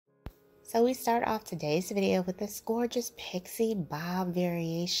So we start off today's video with this gorgeous pixie bob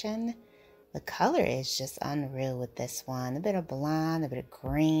variation. The color is just unreal with this one. A bit of blonde, a bit of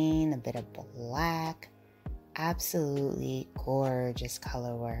green, a bit of black. Absolutely gorgeous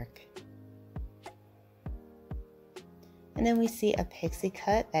color work. And then we see a pixie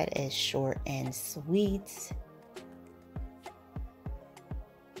cut that is short and sweet.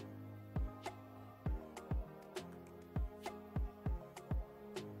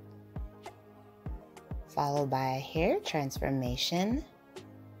 Followed by a hair transformation.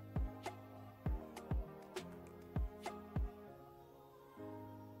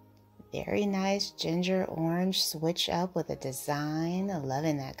 Very nice ginger orange switch up with a design.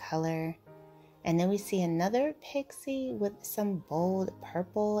 Loving that color. And then we see another pixie with some bold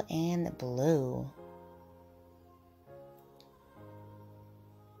purple and blue.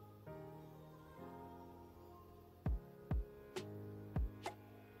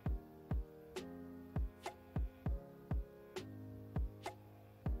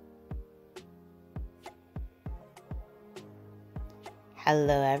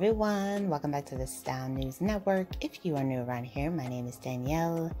 Hello everyone, welcome back to the Style News Network. If you are new around here, my name is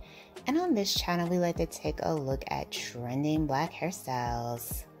Danielle, and on this channel we like to take a look at trending black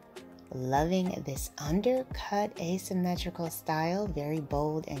hairstyles. Loving this undercut asymmetrical style, very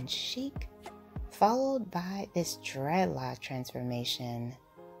bold and chic, followed by this dreadlock transformation.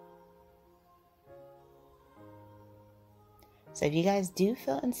 So if you guys do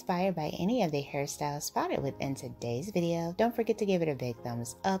feel inspired by any of the hairstyles spotted within today's video, don't forget to give it a big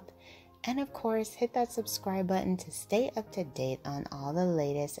thumbs up. And of course, hit that subscribe button to stay up to date on all the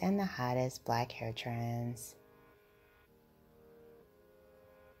latest and the hottest black hair trends.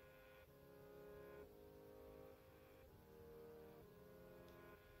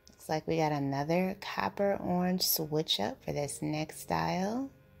 Looks like we got another copper orange switch up for this next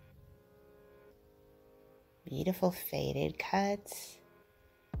style. Beautiful faded cuts.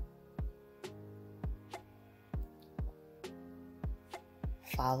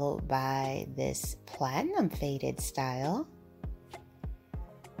 Followed by this platinum faded style.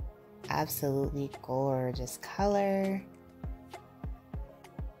 Absolutely gorgeous color.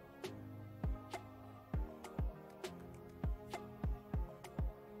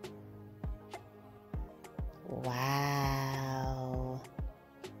 Wow.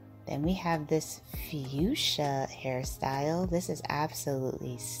 Then we have this fuchsia hairstyle. This is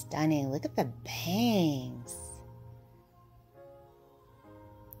absolutely stunning. Look at the bangs.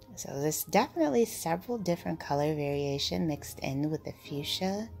 So there's definitely several different color variation mixed in with the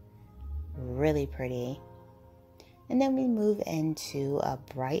fuchsia. Really pretty. And then we move into a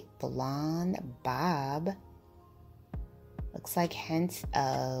bright blonde bob. Looks like hints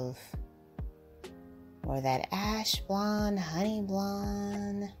of more that ash blonde, honey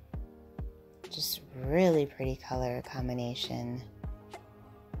blonde. Just really pretty color combination.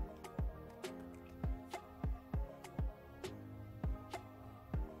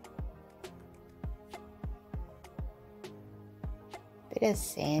 Bit of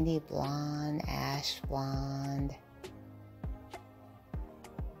sandy blonde, ash blonde.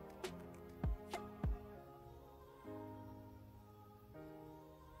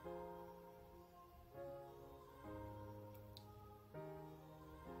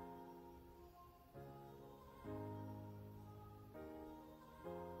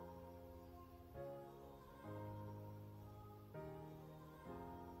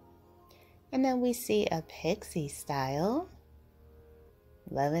 And then we see a pixie style.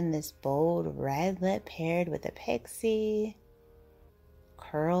 Loving this bold red lip paired with a pixie.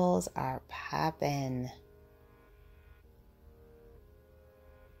 Curls are popping.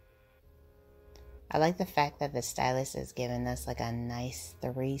 I like the fact that the stylist is giving us like a nice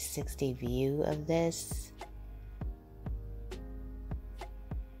 360 view of this.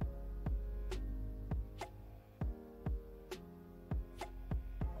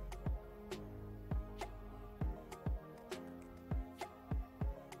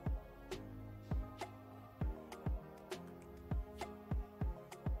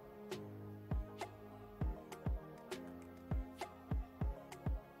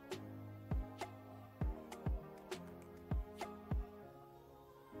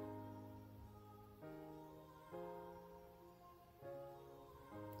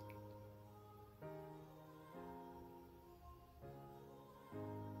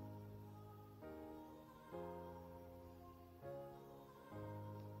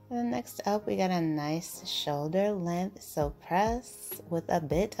 And next up, we got a nice shoulder length silk press with a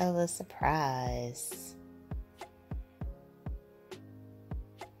bit of a surprise.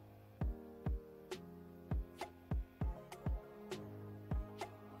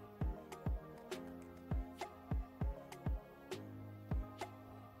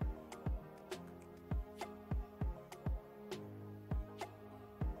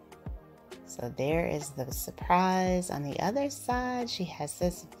 So there is the surprise. On the other side, she has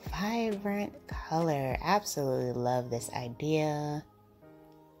this vibrant color. Absolutely love this idea.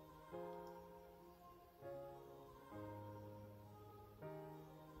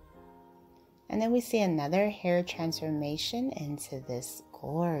 And then we see another hair transformation into this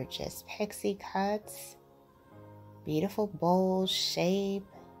gorgeous pixie cuts. Beautiful bowl shape.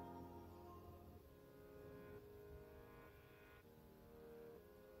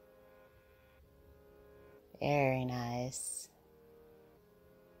 Very nice.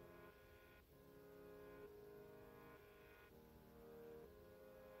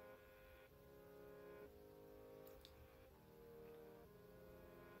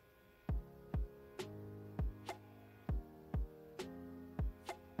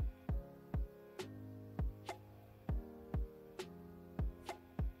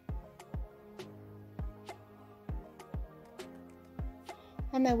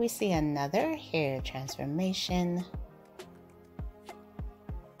 And then we see another hair transformation.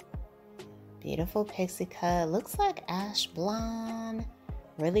 Beautiful pixie cut. Looks like ash blonde.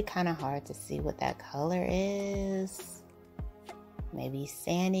 Really kind of hard to see what that color is. Maybe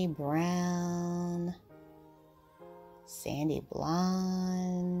sandy brown, sandy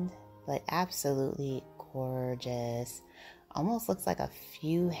blonde, but absolutely gorgeous. Almost looks like a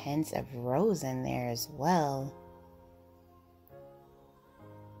few hints of rose in there as well.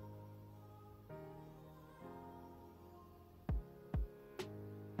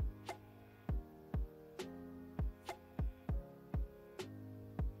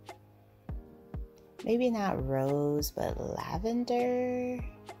 Maybe not rose, but lavender.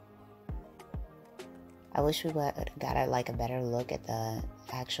 I wish we would have got a better look at the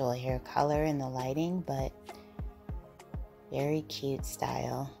actual hair color and the lighting, but very cute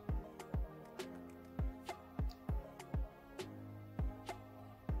style.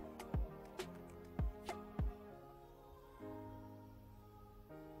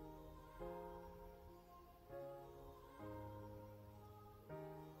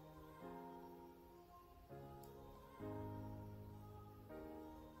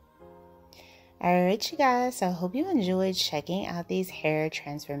 Alright, you guys, so I hope you enjoyed checking out these hair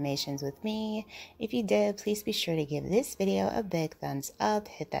transformations with me. If you did, please be sure to give this video a big thumbs up,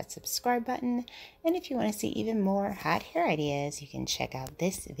 hit that subscribe button, and if you want to see even more hot hair ideas, you can check out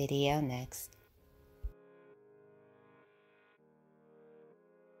this video next.